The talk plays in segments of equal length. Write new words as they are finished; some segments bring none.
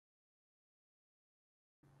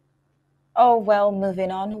Oh, well, moving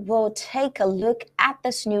on, we'll take a look at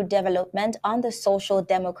this new development on the Social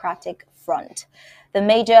Democratic Front.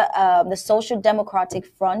 The Social Democratic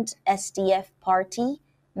Front, SDF party,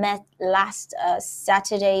 met last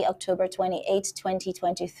Saturday, October 28,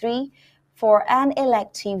 2023, for an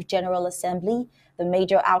elective General Assembly. The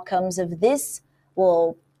major outcomes of this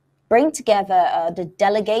will bring together the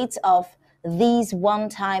delegates of these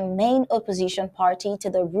one-time main opposition party to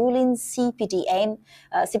the ruling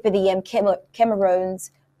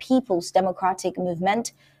Cameroon's People's Democratic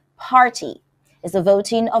Movement Party is the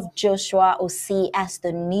voting of Joshua Osih as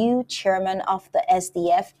the new chairman of the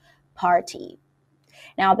SDF party.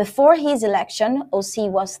 Now, before his election, Osih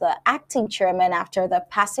was the acting chairman after the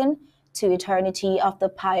passing to eternity of the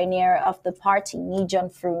pioneer of the party,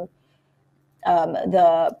 Nijon Fru.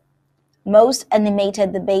 The most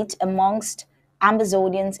animated debate amongst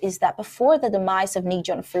Amazonians is that before the demise of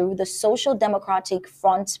Nijon Fru, the Social Democratic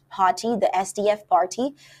Front Party, the SDF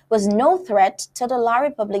party, was no threat to the La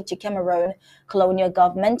République du Cameroon colonial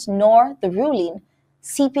government nor the ruling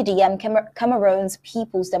CPDM, Cameroon's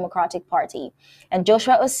People's Democratic Party. And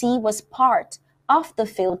Joshua Osih was part of the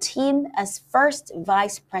field team as first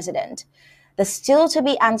vice president. The still to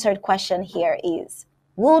be answered question here is,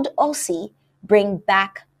 would Osih bring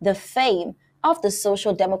back the fame of the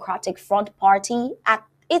Social Democratic Front Party at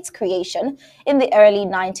its creation in the early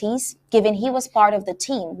 90s, given he was part of the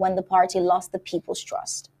team when the party lost the people's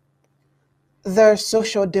trust? The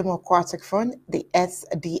Social Democratic Front, the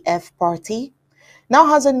SDF party, now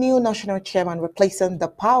has a new national chairman replacing the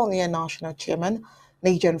pioneer national chairman,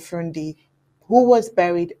 Nijon Fru, who was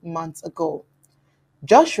buried months ago.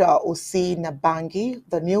 Joshua Osih Nabangi,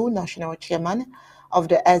 the new national chairman of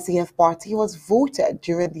the SDF party, was voted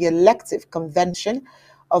during the elective convention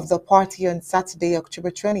of the party on Saturday, October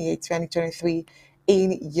 28, 2023,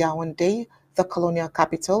 in Yaoundé, the colonial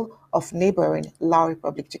capital of neighboring La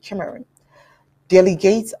République du Cameroon.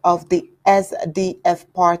 Delegates of the SDF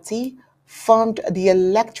party formed the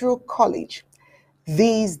Electoral College.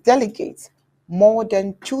 These delegates, more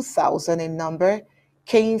than 2,000 in number,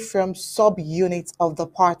 came from sub-units of the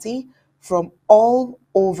party from all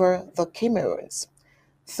over the Cameroons.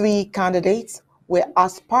 3 candidates were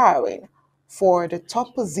aspiring for the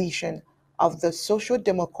top position of the Social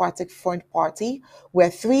Democratic Front Party, were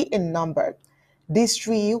 3 in number. These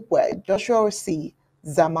 3 were Joshua Osih,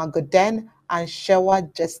 Zama Godin, and Shewa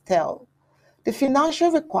Gestel. The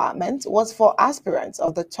financial requirement was for aspirants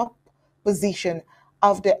of the top position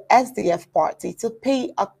of the SDF party to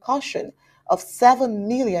pay a caution of 7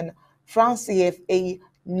 million francs CFA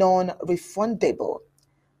non-refundable.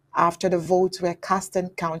 After the votes were cast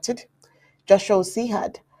and counted, Joshua Osih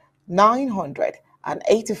had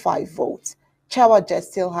 985 votes, Chewa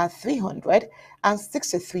Gestil had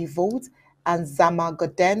 363 votes, and Zama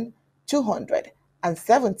Godin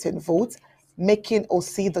 217 votes, making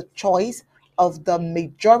Osih the choice of the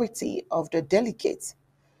majority of the delegates.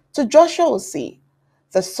 To Joshua Osih,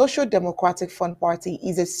 the Social Democratic Front Party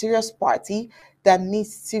is a serious party that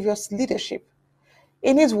needs serious leadership.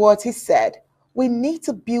 In his words, he said, "We need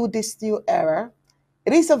to build this new era.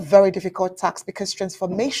 It is a very difficult task because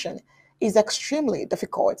transformation is extremely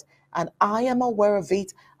difficult, and I am aware of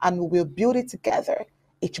it, and we will build it together.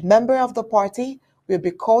 Each member of the party will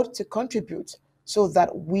be called to contribute so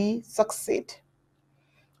that we succeed."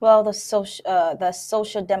 Well, the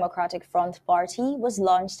Social Democratic Front Party was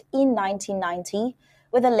launched in 1990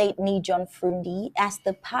 with the late Nijon Fru as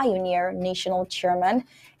the pioneer national chairman.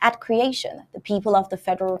 At creation, the people of the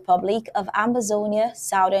Federal Republic of Amazonia,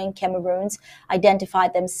 Southern Cameroons,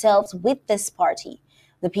 identified themselves with this party.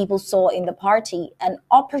 The people saw in the party an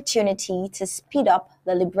opportunity to speed up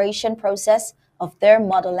the liberation process of their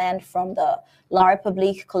motherland from the La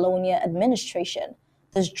République colonial administration.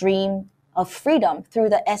 This dream of freedom through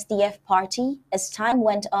the SDF party, as time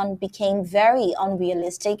went on, became very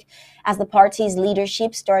unrealistic as the party's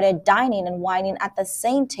leadership started dining and wining at the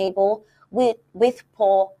same table with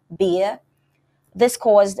Paul Biya. This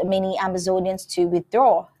caused many Amazonians to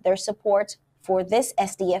withdraw their support for this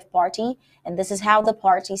SDF party, and this is how the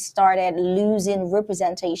party started losing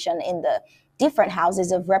representation in the different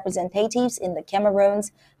houses of representatives in the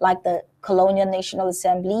Cameroons, like the Colonial National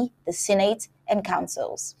Assembly, the Senate, and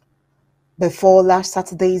councils. Before last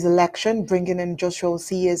Saturday's election, bringing in Joshua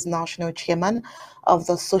Osih as national chairman of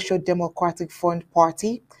the Social Democratic Front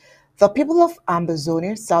Party, the people of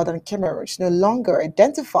Ambazonia, Southern Cameroon, no longer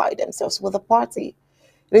identify themselves with the party.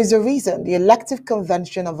 It is the reason the elective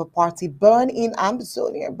convention of the party born in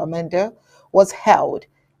Ambazonia, Bamenda, was held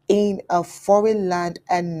in a foreign land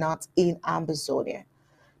and not in Ambazonia.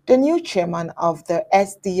 The new chairman of the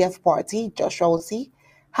SDF party, Joshua Osih,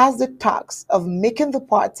 has the task of making the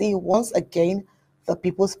party once again the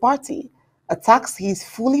People's Party, a task he is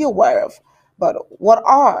fully aware of. But what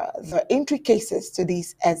are the intricacies to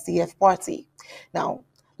this SDF party? Now,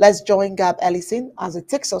 let's join Gab Ellison as he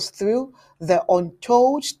takes us through the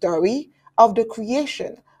untold story of the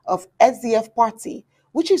creation of SDF party,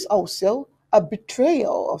 which is also a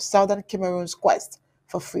betrayal of Southern Cameroon's quest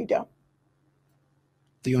for freedom.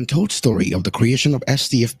 The untold story of the creation of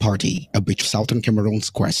SDF Party, a bit Southern Cameroon's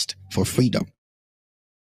quest for freedom.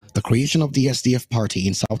 The creation of the SDF Party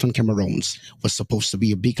in Southern Cameroon was supposed to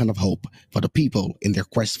be a beacon of hope for the people in their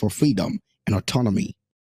quest for freedom and autonomy.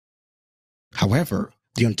 However,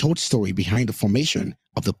 the untold story behind the formation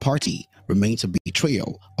of the party remains a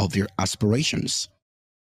betrayal of their aspirations.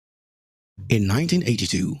 In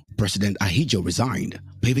 1982, President Ahidjo resigned,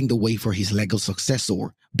 paving the way for his legal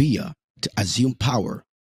successor, Biya, to assume power.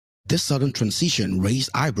 This sudden transition raised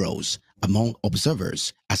eyebrows among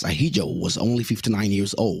observers, as Ahidjo was only 59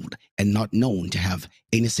 years old and not known to have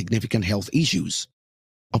any significant health issues.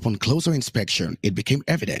 Upon closer inspection, it became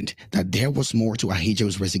evident that there was more to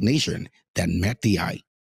Ahidjo's resignation than met the eye.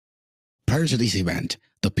 Prior to this event,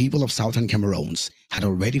 the people of Southern Cameroon had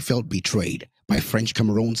already felt betrayed by French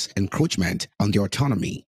Cameroon's encroachment on their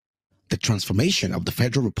autonomy. The transformation of the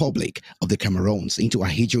Federal Republic of the Cameroons into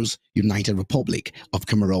Ahidjo's United Republic of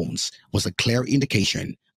Cameroons was a clear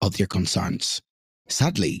indication of their concerns.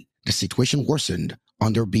 Sadly, the situation worsened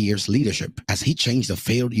under Biya's leadership as he changed the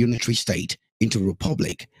failed unitary state into a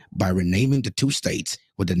republic by renaming the two states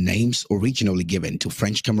with the names originally given to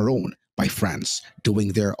French Cameroon by France during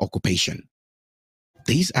their occupation.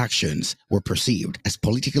 These actions were perceived as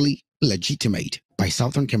politically illegitimate by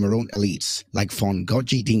Southern Cameroon elites like Fon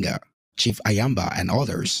Godji Dinga, Chief Amba, and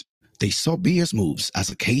others. They saw Biya's moves as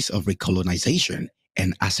a case of recolonization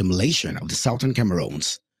and assimilation of the Southern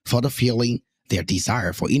Cameroons, further fueling their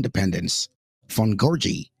desire for independence. Fon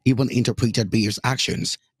Godji even interpreted Biya's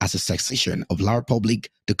actions as a secession of La République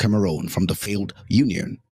de Cameroon from the failed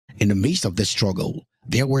union. In the midst of this struggle,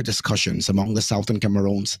 there were discussions among the Southern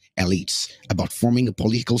Cameroon's elites about forming a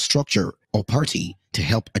political structure or party to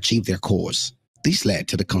help achieve their cause. This led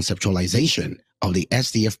to the conceptualization of the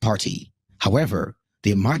SDF party. However,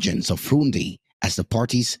 the emergence of Frundi as the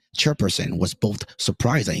party's chairperson was both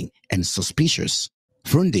surprising and suspicious.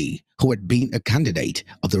 Frundi, who had been a candidate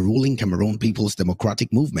of the ruling Cameroon People's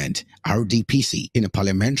Democratic Movement, RDPC, in a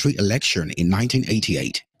parliamentary election in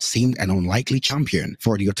 1988, seemed an unlikely champion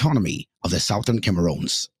for the autonomy of the Southern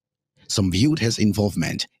Cameroons. Some viewed his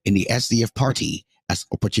involvement in the SDF party as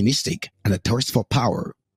opportunistic and a thirst for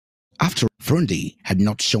power. After Frundi had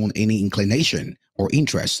not shown any inclination or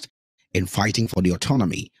interest in fighting for the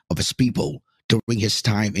autonomy of his people during his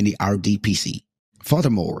time in the RDPC.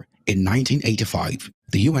 Furthermore, in 1985,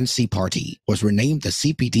 the UNC party was renamed the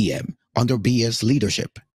CPDM under Biya's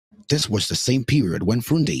leadership. This was the same period when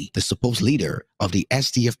Frundi, the supposed leader of the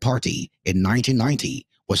SDF party in 1990,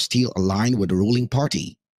 was still aligned with the ruling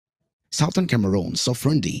party. Southern Cameroon saw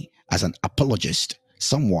Frundi as an apologist,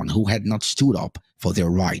 someone who had not stood up for their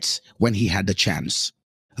rights when he had the chance.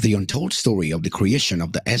 The untold story of the creation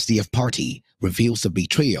of the SDF party reveals the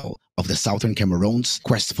betrayal of the Southern Cameroon's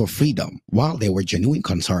quest for freedom, while there were genuine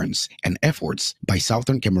concerns and efforts by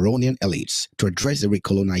Southern Cameroonian elites to address the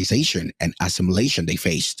recolonization and assimilation they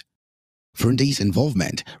faced. Frundi's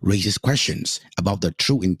involvement raises questions about the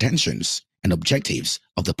true intentions and objectives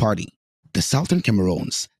of the party. The Southern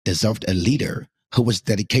Cameroons deserved a leader who was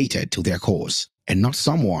dedicated to their cause, and not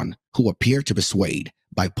someone who appeared to be swayed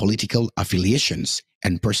by political affiliations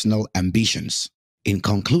and personal ambitions. In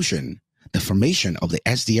conclusion, the formation of the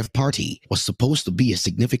SDF party was supposed to be a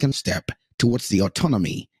significant step towards the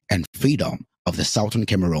autonomy and freedom of the Southern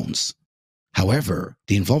Cameroons. However,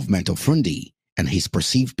 the involvement of Frundi and his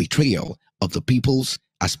perceived betrayal of the people's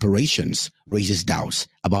aspirations raises doubts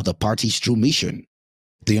about the party's true mission.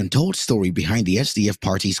 The untold story behind the SDF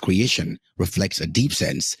party's creation reflects a deep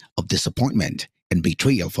sense of disappointment and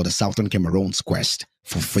betrayal for the Southern Cameroon's quest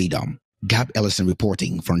for freedom. Gab Ellison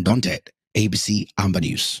reporting from Donted, ABC Amba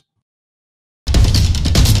News.